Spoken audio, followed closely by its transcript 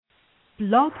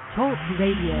Blog Talk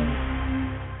Radio.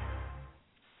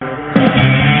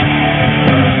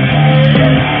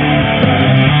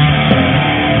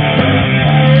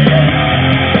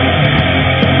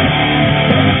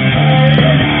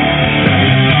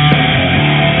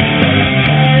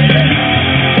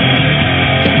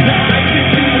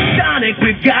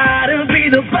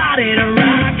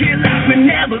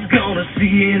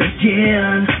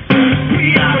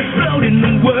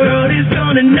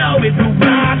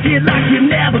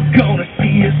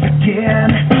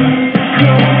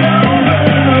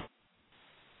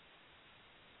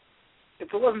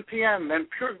 It's 11 p.m. and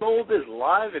Pure Gold is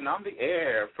live and on the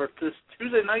air for this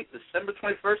Tuesday night, December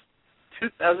 21st,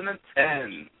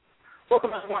 2010.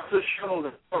 Welcome everyone to the show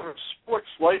that covers sports,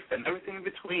 life, and everything in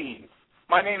between.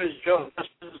 My name is Joe, this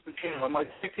is the channel, and my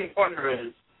team partner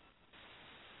is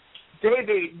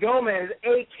David Gomez,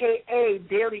 a.k.a.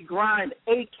 Daily Grind,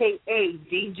 a.k.a.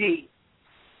 DG.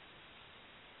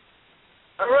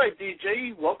 All right,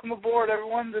 DJ, welcome aboard,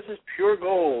 everyone. This is Pure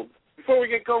Gold. Before we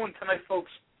get going tonight,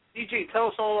 folks, DG, tell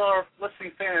us all our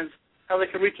listening fans how they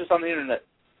can reach us on the Internet.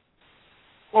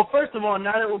 Well, first of all,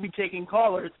 now that we'll be taking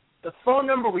callers, the phone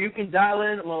number where you can dial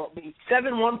in will be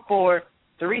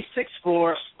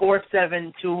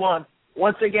 714-364-4721.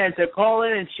 Once again, to call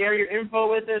in and share your info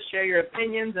with us, share your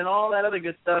opinions, and all that other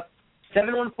good stuff,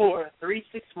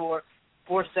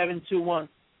 714-364-4721.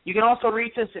 You can also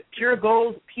reach us at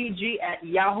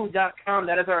puregoldpg@yahoo.com.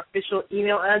 That is our official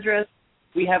email address.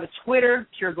 We have a Twitter,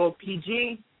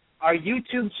 puregoldpg. Our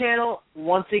YouTube channel,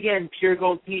 once again,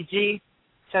 puregoldpg.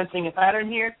 Sensing a pattern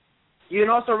here. You can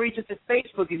also reach us at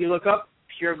Facebook if you look up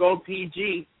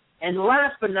puregoldpg. And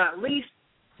last but not least,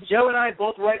 Joe and I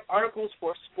both write articles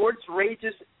for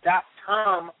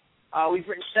sportsrages.com. We've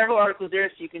written several articles there,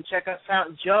 so you can check us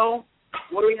out. Joe,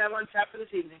 what do we have on tap for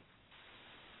this evening?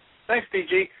 Thanks,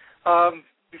 DG.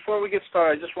 Before we get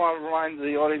started, I just want to remind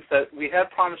the audience that we had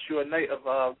promised you a night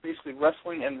of basically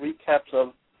wrestling and recaps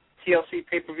of TLC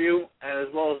pay-per-view, as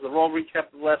well as the Raw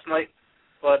recap of last night.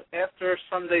 But after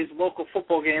Sunday's local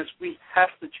football games, we have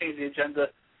to change the agenda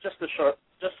just to start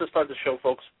the show,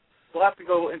 folks. We'll have to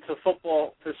go into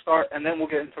football to start, and then we'll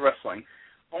get into wrestling.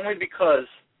 Only because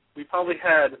we probably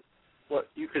had what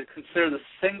you could consider the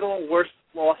single worst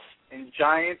loss in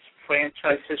Giants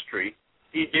franchise history.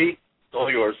 DG, it's all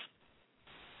yours.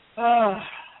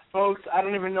 Folks, I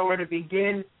don't even know where to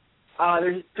begin.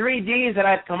 There's 3 Ds that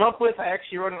I've come up with. I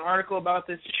actually wrote an article about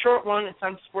this. A short one. It's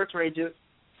on Sports Rages.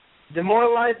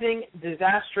 Demoralizing,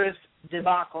 disastrous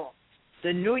debacle.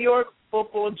 The New York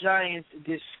Football Giants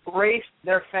disgraced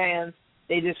their fans.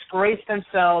 They disgraced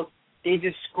themselves. They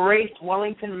disgraced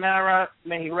Wellington Mara.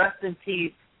 May he rest in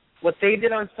peace. What they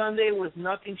did on Sunday was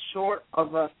nothing short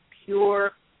of a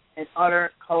pure and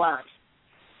utter collapse.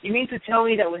 You mean to tell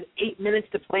me that with 8 minutes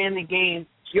to play in the game,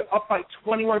 you're up by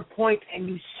 21 points, and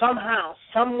you somehow,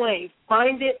 some way,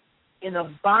 find it in the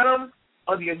bottom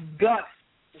of your gut,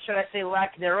 should I say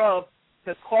lack thereof,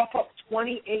 to cough up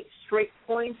 28 straight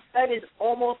points? That is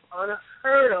almost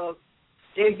unheard of.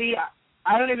 JV,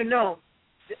 I don't even know.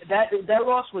 That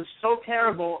loss was so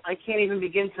terrible, I can't even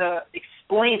begin to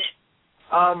explain it.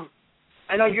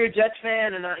 I know you're a Jets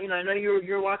fan, and I know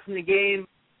you're watching the game.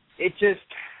 It just,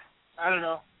 I don't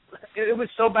know. It was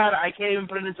so bad, I can't even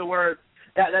put it into words.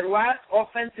 That last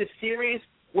offensive series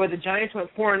where the Giants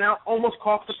went 4-0 almost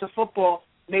cost us the football,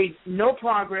 made no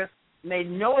progress, made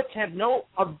no attempt, no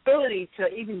ability to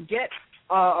even get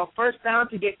a first down,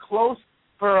 to get close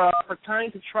for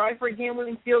time to try for a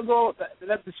game-winning field goal.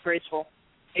 That's disgraceful.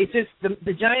 It's just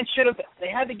the Giants should have. They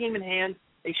had the game in hand.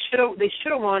 They should have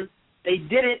won. They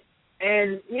didn't,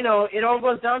 and it all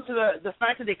goes down to the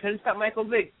fact that they couldn't stop Michael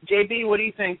Vick. JB, what do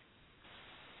you think?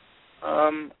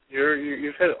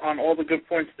 You've hit on all the good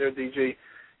points there, DG.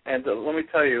 And let me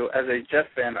tell you, as a Jet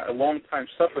fan, a long-time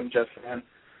suffering Jet fan,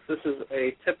 this would have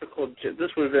been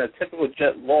a typical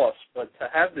Jet loss. But to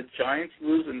have the Giants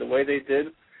lose in the way they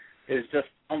did is just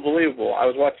unbelievable. I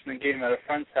was watching the game at a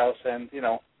friend's house, and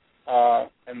and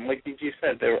like DG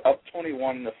said, they were up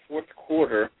 21 in the fourth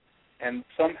quarter, and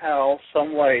somehow,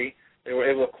 some way, they were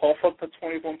able to cough up a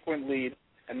 21-point lead.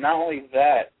 And not only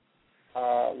that,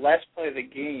 last play of the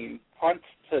game, punt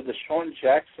to Deshaun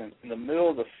Jackson in the middle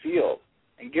of the field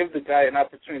and give the guy an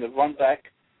opportunity to run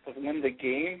back to win the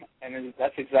game, and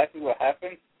that's exactly what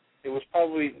happened. It was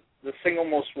probably the single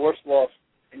most worst loss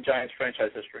in Giants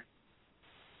franchise history.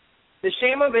 The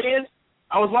shame of it is,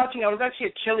 I was actually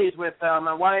at Chili's with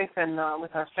my wife and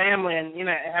with our family, and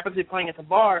it happened to be playing at the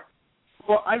bar.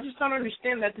 Well, I just don't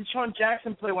understand that Deshaun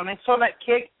Jackson play. When I saw that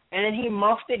kick, and then he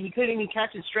muffed it, he couldn't even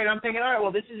catch it straight. I'm thinking, all right,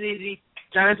 well, this is easy.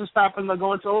 Giants will stop him. They'll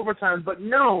go into overtime. But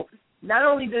no, not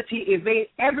only does he evade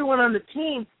everyone on the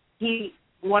team,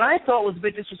 what I thought was a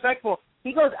bit disrespectful,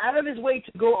 he goes out of his way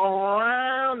to go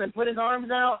around and put his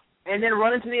arms out and then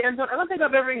run into the end zone. I don't think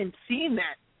I've ever even seen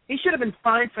that. He should have been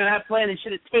fined for that play and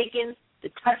should have taken the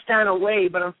touchdown away.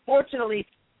 But unfortunately,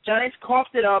 Giants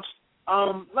coughed it up.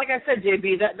 Like I said,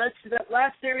 JB, that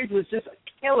last series was just a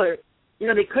killer. You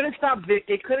know, they couldn't stop Vic.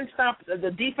 They couldn't stop.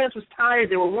 The defense was tired.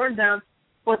 They were worn down.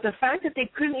 But the fact that they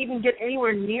couldn't even get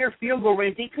anywhere near field goal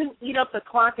range, they couldn't eat up the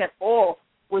clock at all,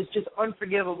 was just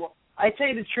unforgivable. I tell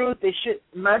you the truth,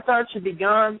 Matt Dart should be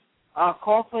gone.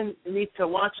 Coughlin needs to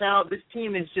watch out. This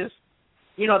team is just,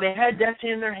 you know, they had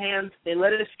destiny in their hands. They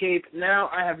let it escape. Now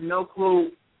I have no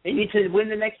clue. They need to win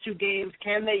the next 2 games.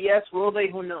 Can they? Yes. Will they?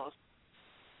 Who knows?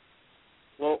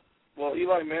 Well,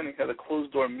 Eli Manning had a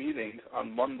closed-door meeting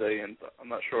on Monday, and I'm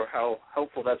not sure how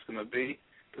helpful that's going to be,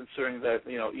 considering that,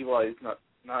 you know, Eli is not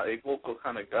a vocal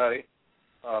kind of guy.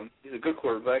 He's a good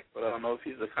quarterback, but I don't know if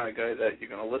he's the kind of guy that you're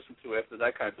going to listen to after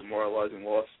that kind of demoralizing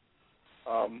loss.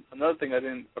 Another thing I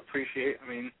didn't appreciate,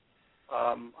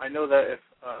 I know that if,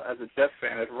 as a Jet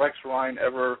fan, if Rex Ryan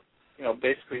ever, you know,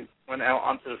 basically went out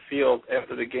onto the field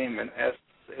after the game and asked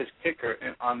his kicker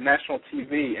on national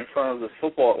TV in front of the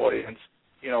football audience,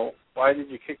 you know, why did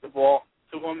you kick the ball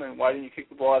to him and why didn't you kick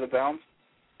the ball out of bounds?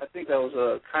 I think that was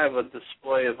a kind of a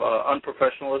display of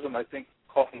unprofessionalism. I think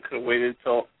Coughlin could have waited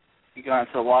until he got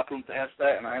into the locker room to ask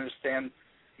that, and I understand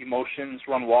emotions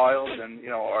run wild and, you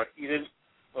know, are heated,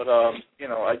 but, you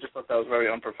know, I just thought that was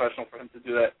very unprofessional for him to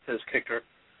do that to his kicker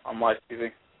on live TV.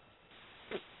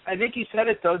 I think you said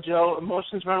it, though, Joe.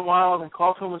 Emotions run wild, and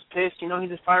Coughlin was pissed. You know,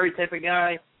 he's a fiery type of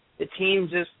guy. The team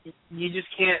you just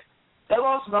can't. That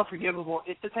loss is unforgivable.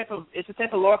 It's the type of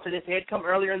loss that if they had come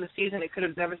earlier in the season, it could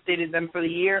have devastated them for the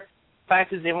year. The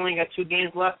fact is they've only got 2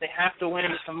 games left. They have to win.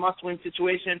 It's a must-win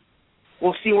situation.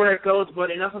 We'll see where it goes,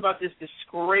 but enough about this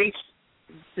disgrace,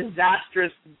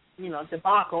 disastrous, you know,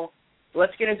 debacle.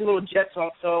 Let's get into a little Jet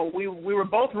talk. So we were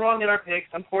both wrong in our picks.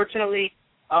 Unfortunately,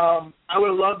 I would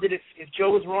have loved it if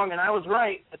Joe was wrong and I was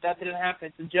right, but that didn't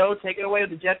happen. So, Joe, take it away with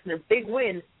the Jets and their big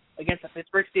win against the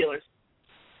Pittsburgh Steelers.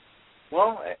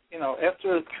 Well, you know,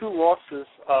 after 2 losses,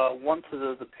 one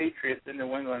to the Patriots in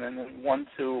New England and then one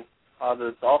to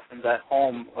the Dolphins at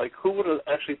home, like, who would have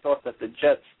actually thought that the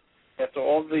Jets, after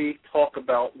all the talk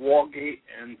about Wallgate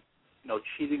and, you know,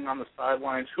 cheating on the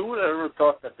sidelines, who would have ever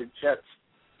thought that the Jets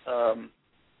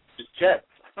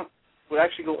would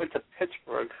actually go into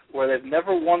Pittsburgh, where they've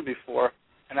never won before,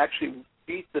 and actually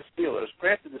beat the Steelers?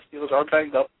 Granted, the Steelers are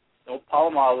banged up, no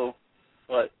Polamalu,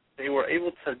 but they were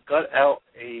able to gut out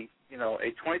a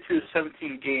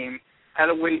 22-17 game, had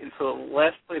to wait until the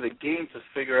last play of the game to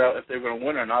figure out if they were going to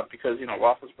win or not, because, you know,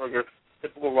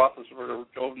 typical Roethlisberger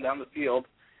drove them down the field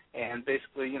and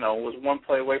basically, you know, was 1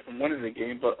 play away from winning the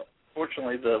game, but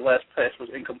fortunately the last pass was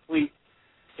incomplete.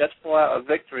 Jets pull out a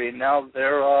victory, and now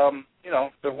they're 1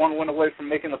 win away from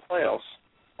making the playoffs,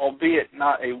 albeit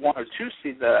not a 1 or 2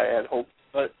 seed that I had hoped.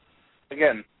 But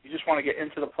again, you just want to get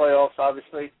into the playoffs,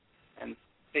 obviously, and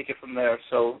take it from there.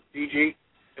 So, DG,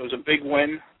 it was a big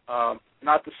win.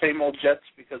 Not the same old Jets,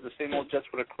 because the same old Jets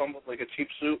would have crumbled like a cheap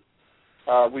suit.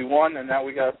 We won, and now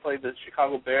we got to play the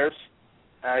Chicago Bears.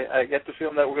 I get the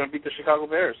feeling that we're going to beat the Chicago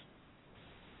Bears.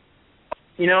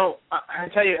 You know, I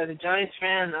tell you, as a Giants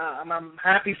fan, I'm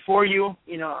happy for you.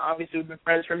 You know, obviously we've been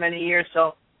friends for many years,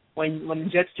 so when the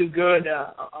Jets do good,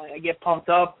 I get pumped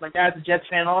up. My dad's a Jets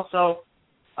fan also.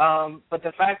 But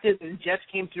the fact is, the Jets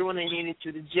came through when they needed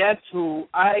to. The Jets, who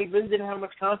I really didn't have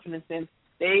much confidence in,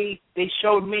 they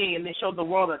showed me and they showed the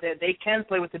world that they can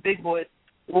play with the big boys.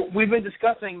 What we've been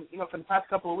discussing, you know, for the past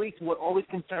couple of weeks, what always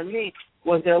concerned me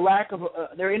was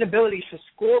their inability to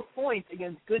score points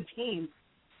against good teams.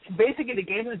 Basically, the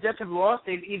games the Jets have lost,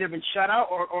 they've either been shut out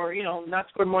or you know, not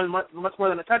scored much more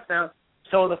than a touchdown.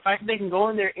 So the fact that they can go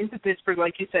in there into Pittsburgh,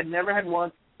 like you said, never had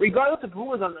won, regardless of who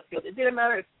was on the field. It didn't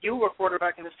matter if you were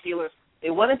quarterback in the Steelers. They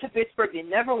went into Pittsburgh. They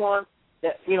never won.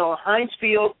 That, you know, Heinz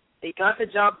Field, they got the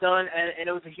job done, and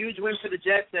it was a huge win for the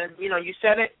Jets. And, you know, you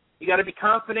said it. You got to be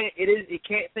confident. You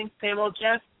can't think same old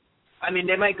Jets. I mean,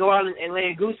 they might go out and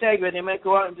lay a goose egg, or they might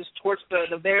go out and just torch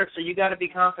the Bears. So you got to be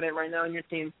confident right now in your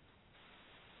team.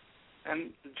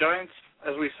 And the Giants,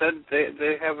 as we said,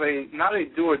 they have not a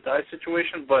do-or-die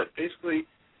situation, but basically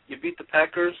you beat the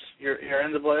Packers, you're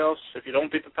in the playoffs. If you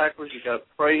don't beat the Packers, you got to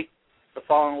pray the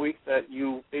following week that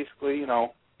you basically, you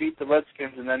know, beat the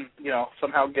Redskins and then, you know,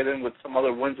 somehow get in with some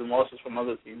other wins and losses from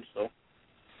other teams. So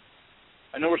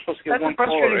I know we're supposed to get That's one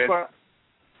frustrating caller.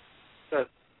 Part.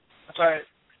 Sorry.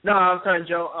 No, I'm sorry,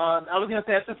 Joe. I was going to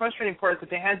say that's the frustrating part, that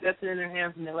they had Jets in their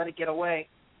hands and they let it get away.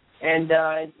 And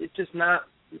it's just not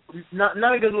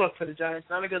not a good look for the Giants.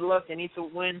 Not a good look. They need to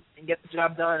win and get the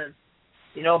job done. And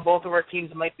both of our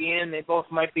teams might be in. They both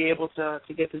might be able to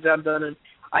get the job done. And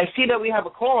I see that we have a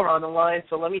caller on the line,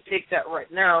 so let me take that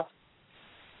right now.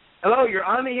 Hello, you're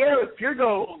on the air with Pure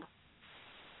Gold.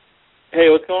 Hey,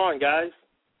 what's going on, guys?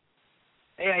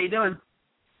 Hey, how you doing?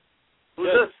 Who's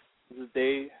this? This is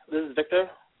Dave. This is Victor.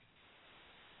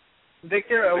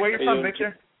 Victor, where are you from,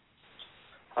 Victor?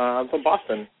 I'm from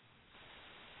Boston.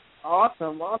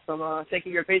 Awesome.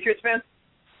 Taking you're a Patriots fan?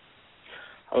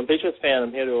 I'm a Patriots fan.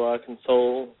 I'm here to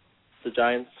console the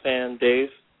Giants fan, Dave.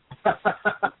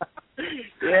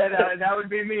 Yeah, that would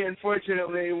be me,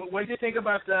 unfortunately. What did you think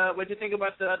about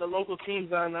the local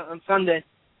teams on Sunday?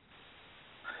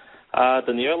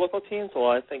 The New York local teams? Well,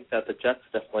 I think that the Jets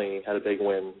definitely had a big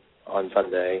win on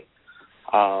Sunday.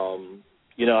 I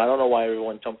don't know why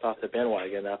everyone jumped off the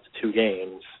bandwagon after 2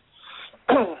 games.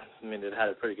 I mean, it had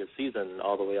a pretty good season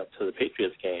all the way up to the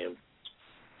Patriots game.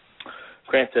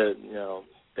 Granted,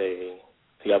 they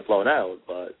got blown out,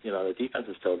 but, the defense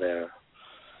is still there.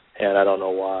 And I don't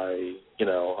know why,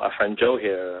 our friend Joe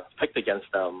here picked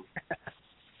against them.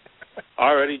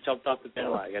 Already jumped off the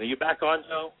bandwagon. Are you back on,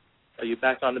 Joe? Are you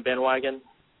back on the bandwagon?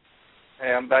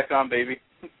 Hey, I'm back on, baby.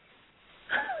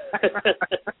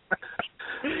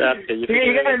 That's good.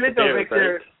 You gotta admit though,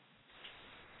 Victor. Right?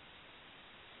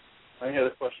 I didn't hear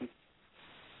the question.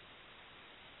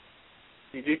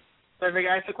 DG? Sorry, Victor,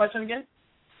 ask the question again?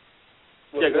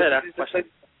 Yeah, go ahead. Ask the question.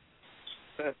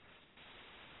 Go ahead.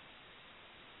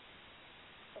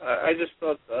 I just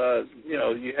thought,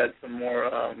 you had some more.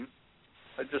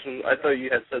 I thought you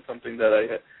had said something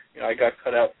that I got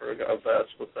cut out for a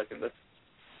split second.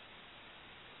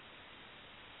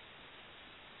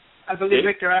 I believe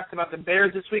Victor asked about the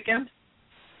Bears this weekend.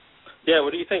 Yeah,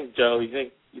 what do you think, Joe? You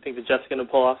think the Jets are going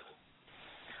to pull off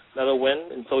another win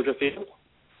in Soldier Field?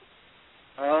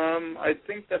 I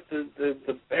think that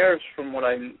the Bears, from what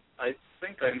I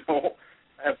think I know,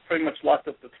 have pretty much locked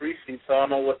up the 3 seeds, so I don't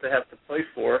know what they have to play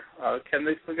for. Can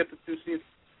they still get the 2 seeds?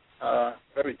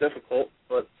 Very difficult,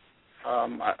 but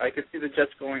I could see the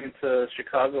Jets going into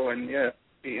Chicago and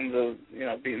beating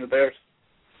the Bears.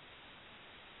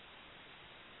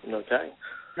 Okay.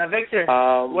 Now, Victor,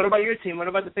 what about your team? What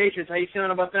about the Patriots? How are you feeling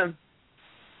about them?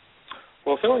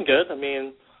 Well, feeling good. I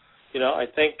mean, I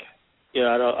think,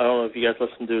 I don't know if you guys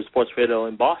listen to sports radio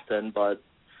in Boston, but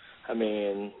I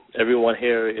mean, everyone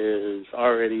here is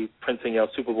already printing out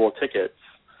Super Bowl tickets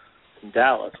in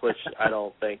Dallas, which I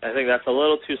think that's a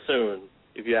little too soon,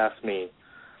 if you ask me.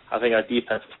 I think our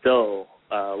defense is still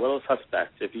a little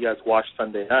suspect. If you guys watched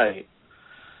Sunday night,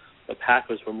 the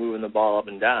Packers were moving the ball up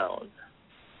and down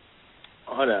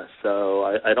on us. So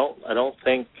I don't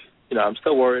think, I'm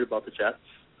still worried about the Jets,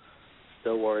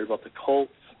 still worried about the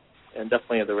Colts, and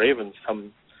definitely the Ravens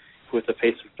come with the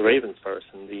face of the Ravens first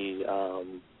in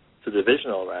the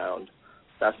divisional round.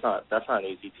 That's not an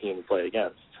easy team to play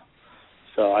against.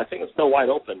 So I think it's still wide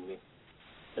open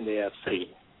in the AFC.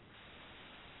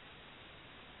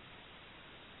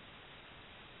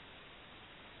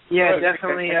 Yeah,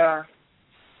 definitely.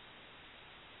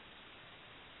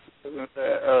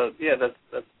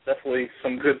 That's definitely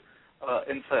some good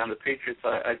insight on the Patriots.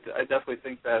 I definitely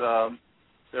think that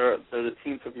they're the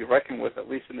team to be reckoned with, at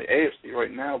least in the AFC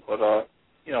right now. But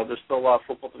there's still a lot of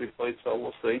football to be played, so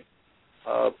we'll see.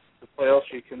 The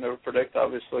playoffs you can never predict.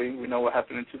 Obviously, we know what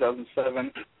happened in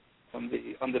 2007 when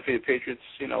the undefeated Patriots,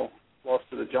 lost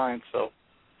to the Giants. So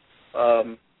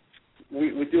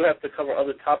we do have to cover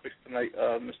other topics tonight,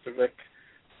 Mr. Vic.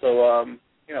 So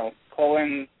call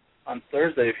in on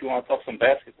Thursday if you want to talk some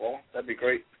basketball. That'd be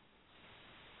great.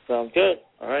 Sounds good.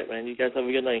 All right, man. You guys have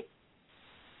a good night.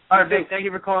 All right, Vic. Thank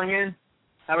you for calling in.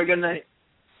 Have a good night.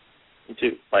 You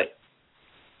too. Bye.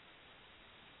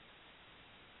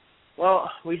 Well,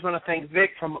 we just want to thank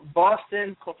Vic from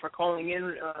Boston for calling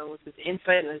in with his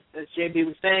insight, as JB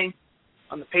was saying,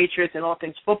 on the Patriots and all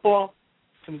things football.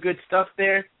 Some good stuff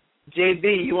there.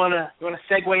 JB, you want to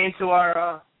segue into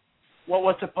our what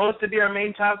was supposed to be our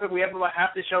main topic? We have about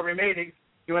half the show remaining.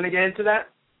 You want to get into that?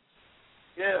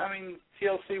 Yeah, I mean,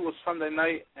 TLC was Sunday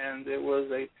night, and it was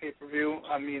a pay-per-view.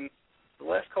 I mean, the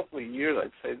last couple of years,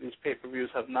 I'd say these pay-per-views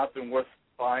have not been worth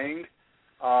buying.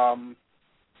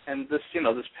 And this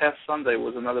past Sunday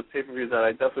was another pay-per-view that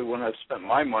I definitely wouldn't have spent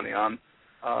my money on.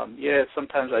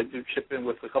 Sometimes I do chip in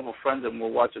with a couple of friends and we'll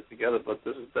watch it together, but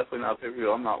this is definitely not a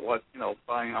pay-per-view I'm not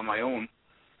buying on my own.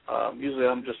 Usually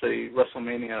I'm just a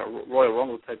WrestleMania and a Royal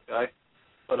Rumble type guy.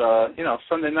 But,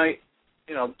 Sunday night,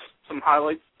 some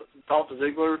highlights. Dolph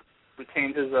Ziggler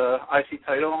retained his IC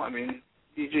title. I mean,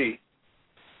 DG,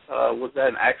 was that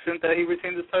an accident that he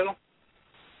retained his title?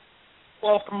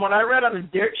 Well, from what I read on the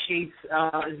dirt sheets,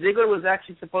 Ziggler was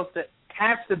actually supposed to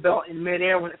catch the belt in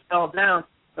midair when it fell down.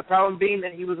 The problem being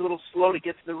that he was a little slow to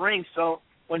get to the ring, so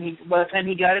by the time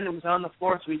he got in, it was on the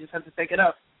floor, so he just had to pick it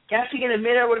up. Catching it in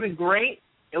midair would have been great.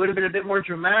 It would have been a bit more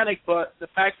dramatic, but the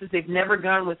fact is they've never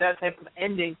gone with that type of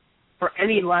ending for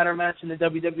any ladder match in the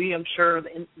WWE. I'm sure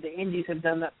the Indies have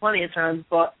done that plenty of times,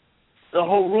 but the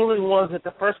whole ruling was that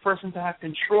the first person to have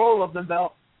control of the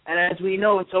belt, and as we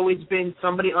know, it's always been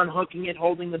somebody unhooking it,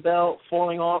 holding the belt,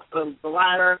 falling off the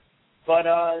ladder. But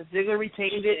Ziggler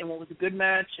retained it, and it was a good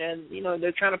match, and,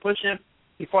 they're trying to push him.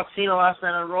 He fought Cena last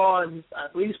night on Raw, and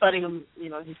I believe he's fighting him,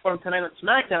 he's fighting tonight on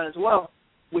SmackDown as well,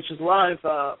 which is live,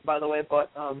 by the way. But,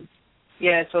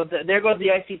 so there goes the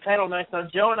IC title match. Now,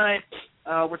 Joe and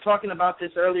I were talking about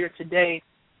this earlier today.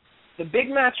 The big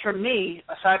match for me,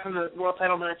 aside from the world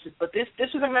title matches, but this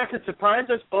was a match that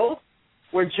surprised us both,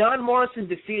 where John Morrison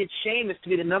defeated Sheamus to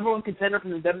be the number one contender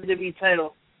from the WWE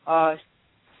title.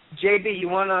 JB, you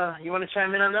wanna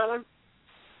chime in on that one?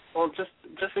 Well,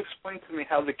 just explain to me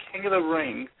how the King of the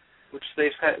Ring, which they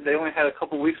only had a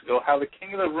couple weeks ago, how the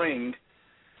King of the Ring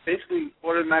basically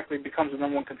automatically becomes the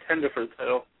number one contender for the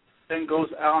title, then goes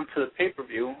on to the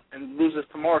pay-per-view and loses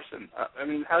to Morrison. I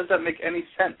mean, how does that make any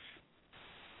sense?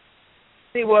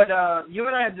 See, what you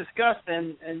and I have discussed,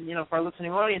 and for our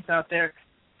listening audience out there,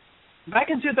 back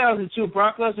in 2002,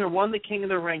 Brock Lesnar won the King of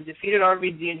the Ring, defeated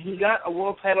RVD, and he got a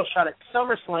world title shot at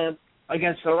SummerSlam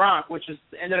against The Rock, which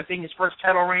ended up being his first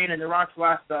title reign and The Rock's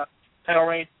last title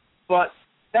reign. But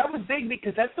that was big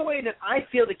because that's the way that I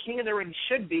feel the King of the Ring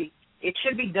should be. It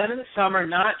should be done in the summer,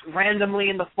 not randomly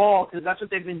in the fall, because that's what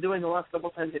they've been doing the last couple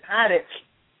times they've had it.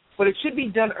 But it should be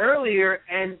done earlier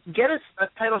and get us a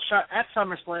title shot at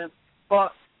SummerSlam.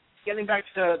 But getting back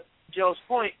to Joe's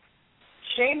point,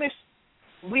 Sheamus,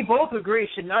 we both agree,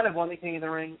 should not have won the King of the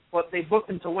Ring, but they booked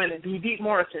him to win it. He beat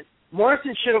Morrison.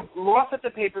 Morrison should have lost at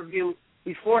the pay-per-view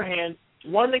beforehand,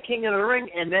 won the King of the Ring,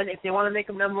 and then if they want to make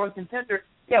him number one contender,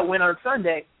 win on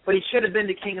Sunday. But he should have been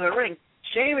the King of the Ring.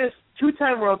 Sheamus,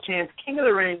 two-time world champ, King of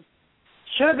the Ring,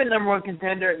 should have been number one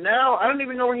contender. Now, I don't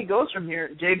even know where he goes from here.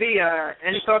 JB,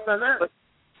 any thoughts on that?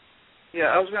 Yeah,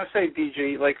 I was going to say,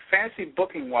 DG, like fantasy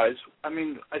booking-wise, I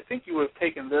mean, I think you would have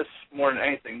taken this more than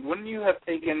anything. Wouldn't you have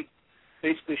taken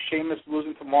basically Sheamus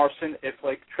losing to Morrison if,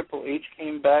 like, Triple H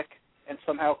came back and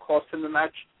somehow cost him the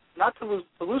match? Not to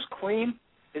lose clean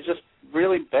is just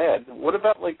really bad. What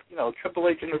about, like, Triple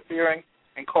H interfering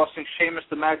and costing Sheamus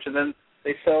the match, and then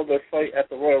they settled their fight at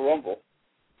the Royal Rumble?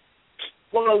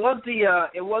 Well, it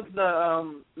was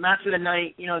the match of the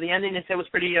night. The ending they said was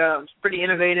pretty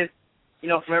innovative.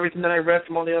 From everything that I read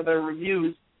from all the other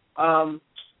reviews.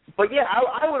 But yeah,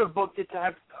 I would have booked it to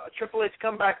have Triple H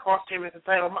come back, cost Sheamus the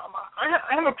title.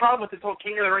 I have a problem with this whole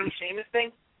King of the Ring Sheamus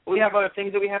thing. We have other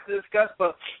things that we have to discuss,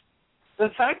 but the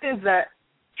fact is that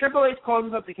Triple H calls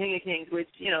himself the King of Kings, which,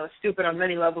 is stupid on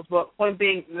many levels, but point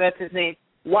being, that's his name.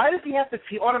 Why does he have to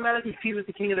automatically feud with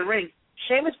the King of the Ring?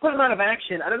 Sheamus put him out of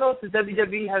action. I don't know if the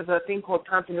WWE has a thing called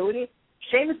continuity.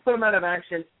 Sheamus put him out of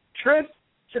action. Trips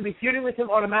should be feuding with him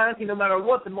automatically no matter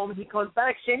what the moment he comes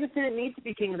back. Sheamus didn't need to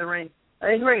be King of the Ring.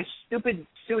 He's wearing a stupid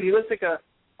suit. He looks like a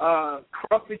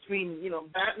cross between,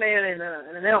 Batman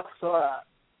and an elf. So,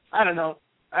 I don't know.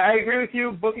 I agree with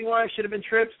you. Booking-wise, should have been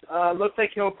Trips. Looks like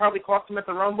he'll probably cost him at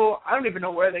the Rumble. I don't even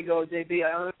know where they go, JB.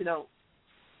 I honestly don't.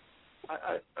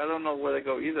 I don't know where they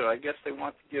go either. I guess they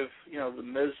want to give, The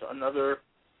Miz another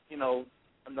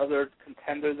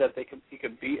contender that he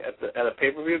could beat at a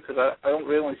pay-per-view, because I don't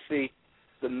really see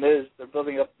The Miz. They're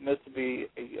building up Miz to be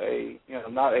a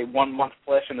not a 1 month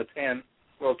flash in the pan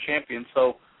world champion.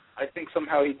 So I think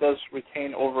somehow he does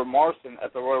retain over Morrison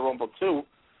at the Royal Rumble too,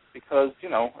 because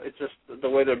it's just the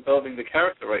way they're building the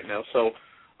character right now. So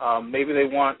maybe they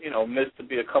want Miz to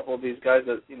be a couple of these guys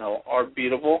that are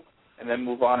beatable, and then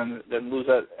move on and then lose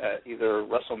at either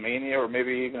WrestleMania or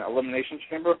maybe even Elimination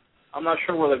Chamber. I'm not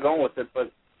sure where they're going with it,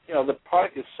 but the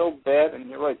product is so bad, and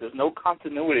you're right. There's no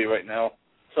continuity right now,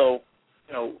 so.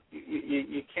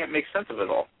 You can't make sense of it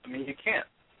all. I mean, you can't.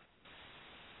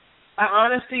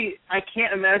 I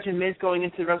can't imagine Miz going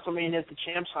into WrestleMania as the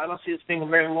champ, so I don't see this being a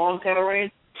very long title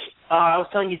reign. I was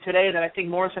telling you today that I think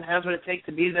Morrison has what it takes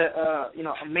to be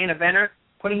a main eventer.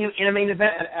 Putting him in a main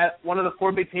event at one of the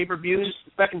 4 big pay-per-views,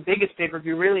 the second biggest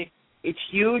pay-per-view, really, it's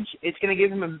huge. It's going to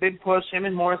give him a big push. Him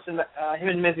and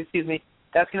Miz,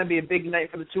 that's going to be a big night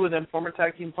for the two of them, former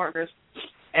tag team partners.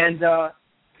 And,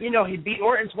 he beat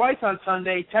Orton's wife on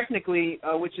Sunday, technically,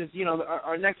 which is,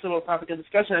 our next little topic of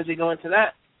discussion as we go into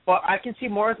that. But I can see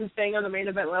Morrison staying on the main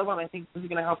event level, and I think this is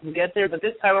going to help him get there. But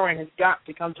this title reign has got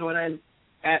to come to an end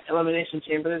at Elimination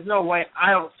Chamber. There's no way I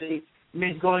don't see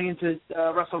Miz going into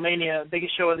WrestleMania,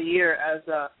 biggest show of the year as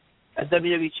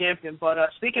WWE champion. But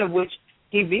speaking of which,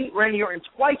 he beat Randy Orton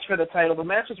twice for the title. The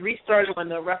match was restarted when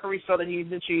the referee saw that he'd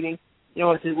been cheating,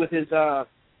 with his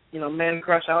man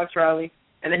crush Alex Riley,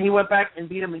 and then he went back and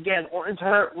beat him again. Orton's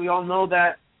hurt. We all know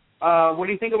that. What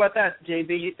do you think about that,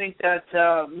 JB? You think that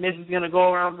Miz is going to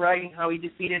go around bragging how he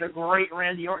defeated a great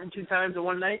Randy Orton 2 times in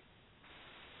one night?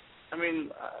 I mean,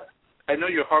 I know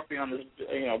you're harping on this,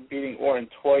 beating Orton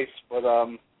twice, but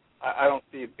I don't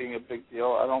see it being a big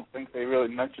deal. I don't think they really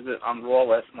mentioned it on Raw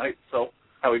last night, so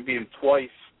how he beat him twice.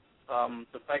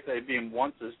 The fact that he beat him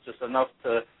once is just enough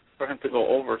for him to go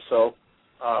over. So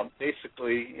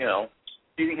basically,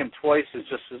 beating him twice is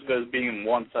just as good as beating him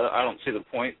once. I don't see the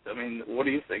point. I mean, what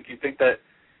do you think? You think that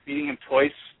beating him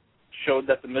twice showed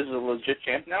that the Miz is a legit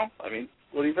champ now? I mean,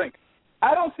 what do you think?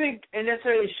 I don't think it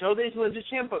necessarily showed that he's a legit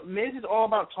champ, but Miz is all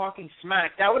about talking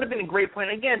smack. That would have been a great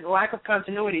point. Again, lack of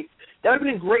continuity. That would have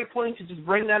been a great point to just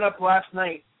bring that up last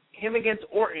night. Him against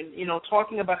Orton,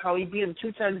 talking about how he beat him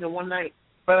 2 times in one night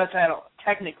for that title,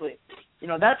 technically.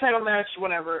 That title match,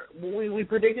 whatever, we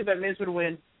predicted that Miz would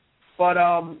win. But,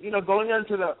 going on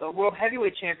to the World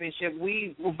Heavyweight Championship,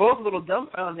 we were both a little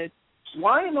dumbfounded.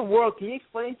 Why in the world, can you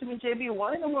explain to me, JB,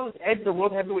 why in the world is Edge the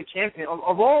World Heavyweight Champion?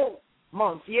 Of all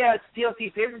months, yeah, it's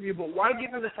TLC pay-per-view, but why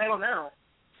give him the title now?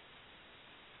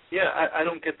 Yeah, I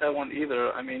don't get that one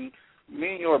either. I mean,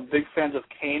 me and you are big fans of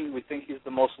Kane. We think he's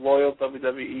the most loyal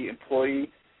WWE employee,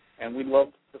 and we love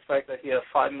the fact that he had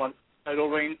a 5-month title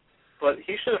reign. But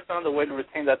he should have found a way to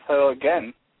retain that title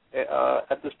again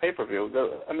at this pay-per-view.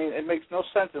 I mean, it makes no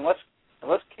sense unless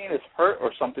Kane is hurt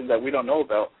or something that we don't know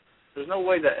about. There's no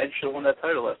way that Edge should have won that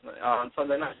title last night, on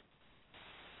Sunday night.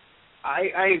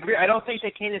 I agree. I don't think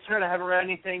that Kane is hurt. I haven't read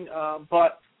anything.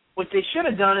 But what they should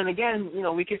have done, and again,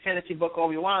 we can fantasy book all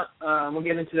we want. We'll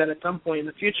get into that at some point in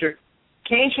the future.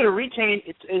 Kane should have retained.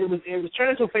 It was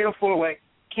turned into a fatal 4-way.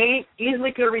 Kane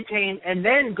easily could have retained and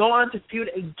then go on to feud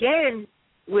again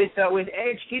with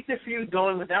Edge. Keep the feud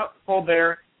going without Paul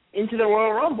Bearer into the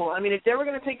Royal Rumble. I mean, if they were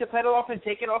going to take the title off and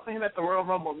take it off of him at the Royal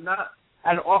Rumble, not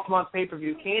at an off-month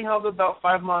pay-per-view. Kane held it about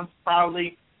 5 months,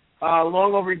 proudly.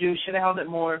 Long overdue. Should have held it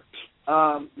more.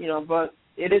 But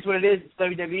it is what it is. It's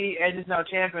WWE. Edge is now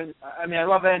champion. I mean, I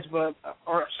love Edge,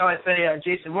 or shall I say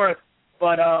Jason Worth.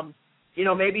 But,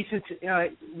 maybe since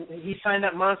he signed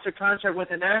that monster contract with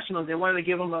the Nationals, they wanted to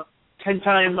give him a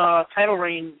 10-time title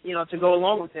reign, to go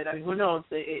along with it. I mean, who knows?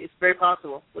 It's very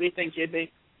possible. What do you think, JB?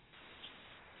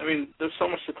 I mean, there's so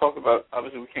much to talk about.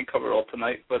 Obviously, we can't cover it all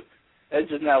tonight, but Edge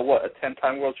is now, a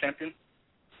 10-time world champion?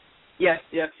 Yes,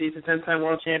 he's a 10-time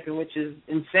world champion, which is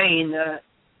insane.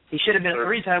 He should have been a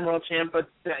 3-time world champ, but,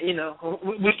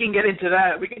 we can get into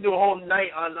that. We can do a whole night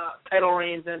on title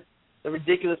reigns and the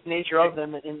ridiculous nature of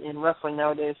them in wrestling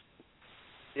nowadays.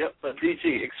 Yep, but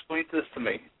DG, explain this to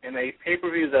me. In a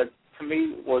pay-per-view that, to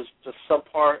me, was just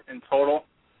subpar in total,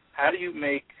 how do you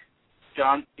make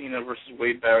John Cena versus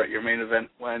Wade Barrett your main event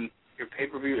when your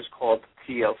pay-per-view is called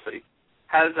TLC?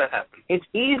 How does that happen? It's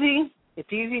easy,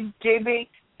 JB,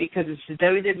 because it's the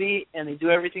WWE and they do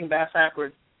everything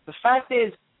backwards. The fact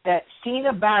is that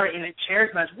Cena Barrett in a chairs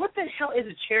match, what the hell is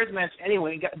a chairs match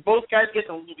anyway? Both guys get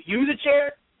to use a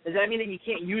chair? Does that mean that you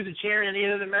can't use a chair in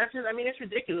any other matches? I mean, it's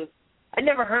ridiculous. I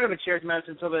never heard of a chairs match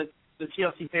until the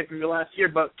TLC pay-per-view last year,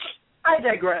 but I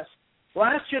digress.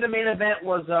 Last year the main event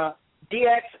was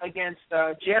DX against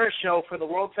Jericho for the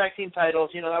World Tag Team titles.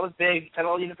 That was big,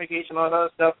 title unification, all that other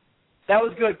stuff. That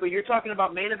was good, but you're talking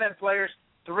about main event players,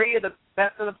 3 of the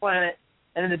best on the planet,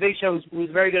 and then the Big Show was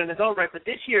very good in his own right. But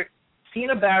this year,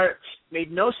 Cena Barrett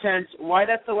made no sense. Why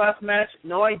that's the last match,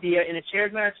 no idea. In a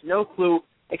chairs match, no clue.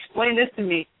 Explain this to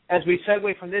me as we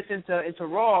segue from this into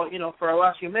Raw, for our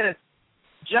last few minutes.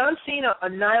 John Cena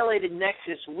annihilated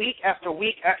Nexus week after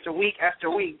week after week after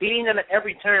week, beating them at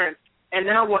every turn. And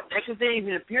now what? Nexus didn't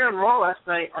even appear on Raw last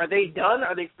night. Are they done?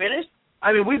 Are they finished?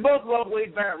 I mean, we both love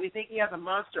Wade Barrett. We think he has a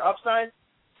monster upside.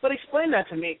 But explain that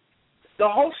to me. The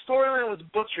whole storyline was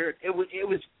butchered. It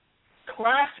was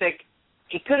classic.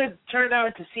 It could have turned out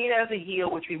into Cena as a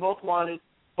heel, which we both wanted.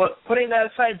 But putting that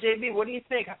aside, JB, what do you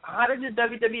think? How did the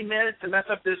WWE manage to mess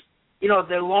up this, their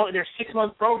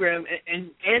 6-month program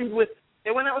and end with?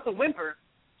 They went out with a whimper.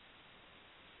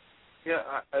 Yeah,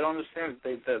 I don't understand.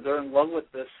 They're in love with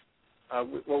this.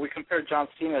 We compare John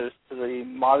Cena to the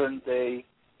modern day,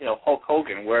 Hulk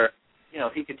Hogan, where,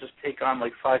 he could just take on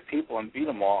like 5 people and beat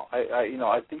them all.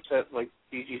 I think that, like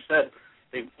DG said,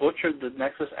 they butchered the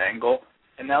Nexus angle,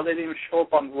 and now they didn't even show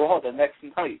up on Raw the next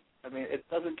night. I mean, it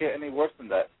doesn't get any worse than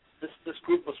that. This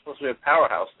group was supposed to be a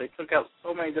powerhouse. They took out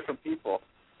so many different people.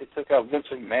 They took out Vince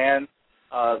McMahon.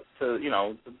 to,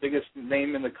 the biggest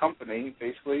name in the company,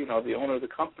 basically, the owner of the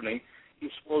company.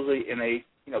 He's supposedly in a,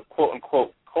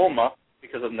 quote-unquote coma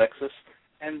because of Nexus.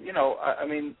 And,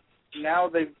 now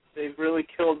they've really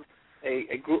killed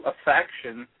a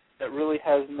faction that really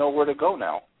has nowhere to go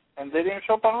now. And they didn't even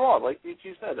show up on Raw, like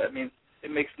DG said.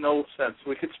 It makes no sense.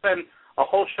 We could spend a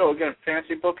whole show, again,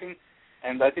 fantasy booking,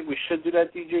 and I think we should do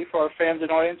that, DJ, for our fans and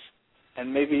audience.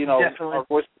 And maybe, Definitely. Our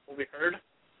voice will be heard.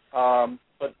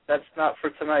 But that's not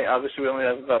for tonight. Obviously, we only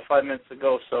have about 5 minutes to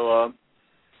go. So,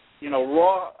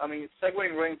 Raw,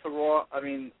 segueing right into Raw, I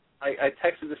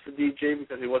texted this to DJ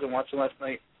because he wasn't watching last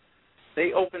night.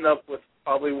 They opened up with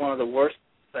probably one of the worst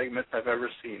segments I've ever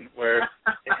seen, where it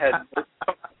had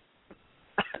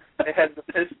they had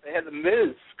the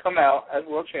Miz come out as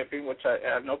world champion, which I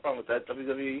have no problem with that,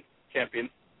 WWE champion.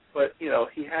 But he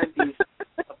had these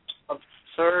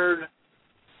absurd.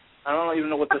 I don't even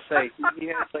know what to say. He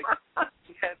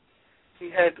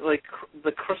had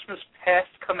the Christmas past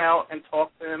come out and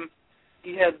talk to him.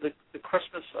 He had the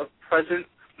Christmas of present,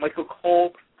 Michael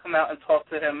Cole, come out and talk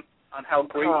to him on how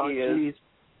great he is. Geez.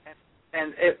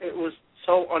 And it was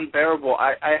so unbearable.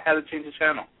 I had to change the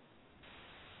channel.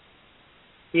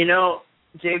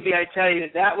 JB, I tell you,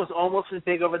 that was almost as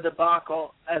big of a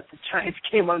debacle as the Giants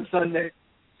game on Sunday.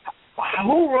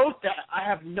 Who wrote that?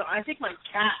 I think my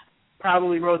cat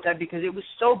probably wrote that because it was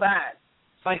so bad.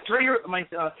 My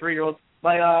 7-year-old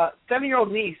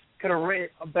niece could have written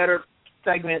a better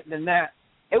segment than that.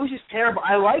 It was just terrible.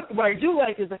 What I do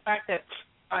like is the fact that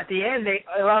at the end they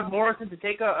allowed Morrison to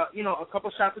take a couple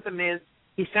shots at the Miz.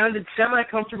 He sounded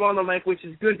semi-comfortable on the mic, which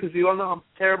is good because we all know how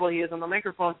terrible he is on the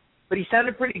microphone. But he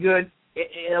sounded pretty good.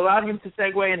 It allowed him to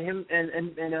segue and him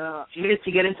and Miz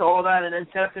to get into all that and then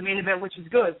set up the main event, which is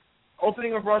good.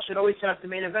 Opening of Raw should always set up the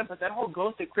main event, but that whole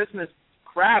Ghost of Christmas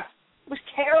crap was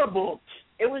terrible.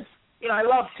 It was, I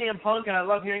love CM Punk and I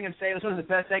love hearing him say it was one of the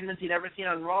best segments he'd ever seen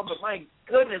on Raw, but my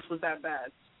goodness, was that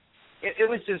bad. It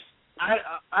was just,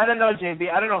 I don't know,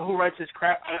 JB. I don't know who writes this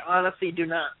crap. I honestly do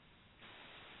not.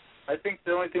 I think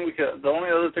the only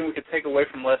other thing we could take away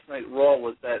from last night Raw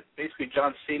was that basically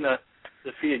John Cena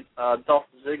defeated Dolph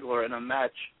Ziggler in a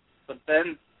match, but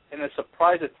then in a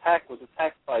surprise attack was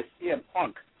attacked by CM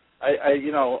Punk.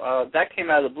 That came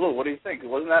out of the blue. What do you think?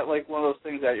 Wasn't that like one of those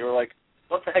things that you were like,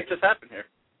 what the heck just happened here?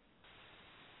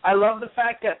 I love the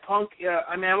fact that Punk,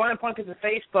 I wanted Punk as a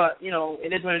face, but,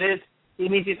 it is what it is. He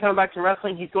means he's coming back to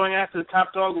wrestling. He's going after the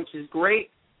top dog, which is great.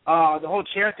 The whole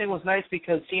chair thing was nice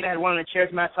because Cena had won in a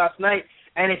chairs match last night.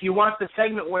 And if you watch the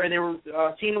segment where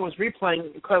Cena was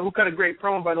replaying, who cut a great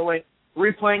promo, by the way,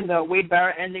 replaying the Wade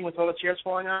Barrett ending with all the chairs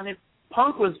falling on him,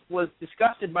 Punk was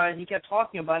disgusted by it, and he kept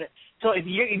talking about it. So if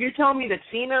you're telling me that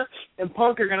Cena and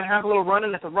Punk are going to have a little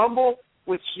run-in at the Rumble,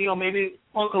 which, maybe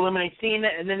Punk eliminates Cena,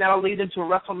 and then that'll lead into a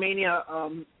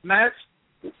WrestleMania match,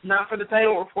 not for the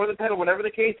title or for the title, whatever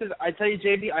the case is, I tell you,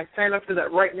 JB, I sign up for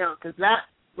that right now because that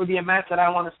would be a match that I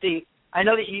want to see. I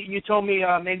know that you told me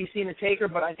maybe Cena Taker,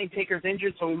 but I think Taker's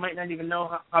injured, so we might not even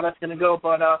know how that's going to go.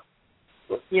 But,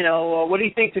 what do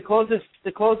you think to close this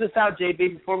out,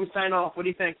 JB, before we sign off? What do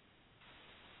you think?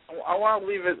 I want to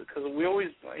leave it because we always,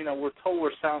 we're told we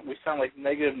sound like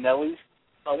negative Nellies.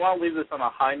 So I want to leave this on a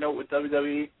high note with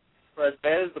WWE. For as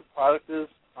bad as the product is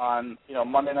on,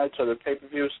 Monday nights or their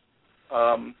pay-per-views,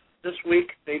 this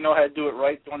week they know how to do it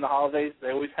right during the holidays.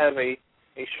 They always have a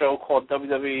show called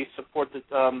WWE Support the,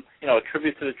 a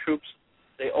tribute to the troops.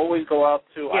 They always go out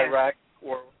to Iraq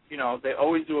or, they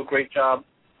always do a great job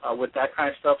with that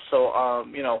kind of stuff. So,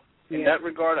 in that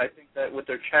regard, I think that with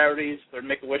their charities, their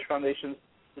Make-A-Wish foundations,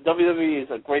 the WWE is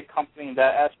a great company in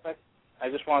that aspect. I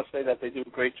just want to say that they do a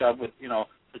great job with,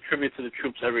 the tribute to the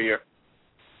troops every year.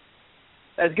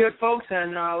 That's good, folks,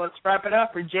 and let's wrap it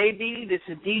up. For JB, this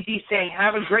is DG saying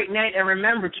have a great night, and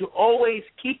remember to always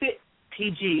keep it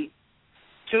PG.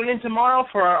 Tune in tomorrow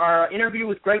for our interview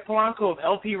with Greg Polanco of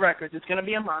LP Records. It's going to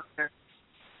be a monster.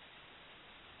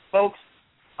 Folks,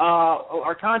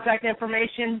 our contact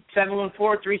information,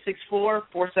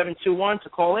 714-364-4721 to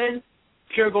call in.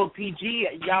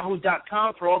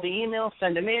 PureGoldPG@yahoo.com for all the emails.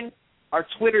 Send them in. Our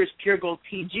Twitter is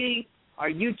PureGoldPG. Our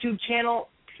YouTube channel,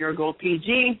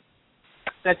 PureGoldPG.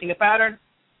 Setting a pattern.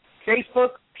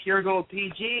 Facebook,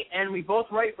 PureGoldPG. And we both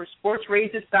write for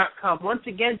SportsRaises.com. Once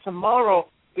again, tomorrow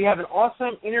we have an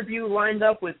awesome interview lined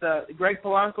up with Greg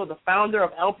Polanco, the founder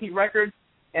of LP Records,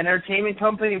 an entertainment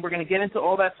company. We're going to get into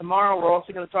all that tomorrow. We're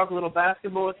also going to talk a little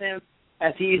basketball with him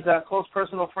as he's close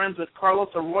personal friends with Carlos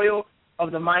Arroyo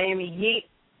of the Miami Heat.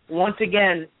 Once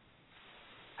again,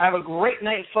 have a great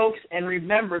night, folks, and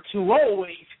remember to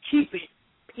always keep it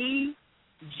PG.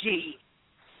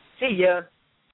 See ya.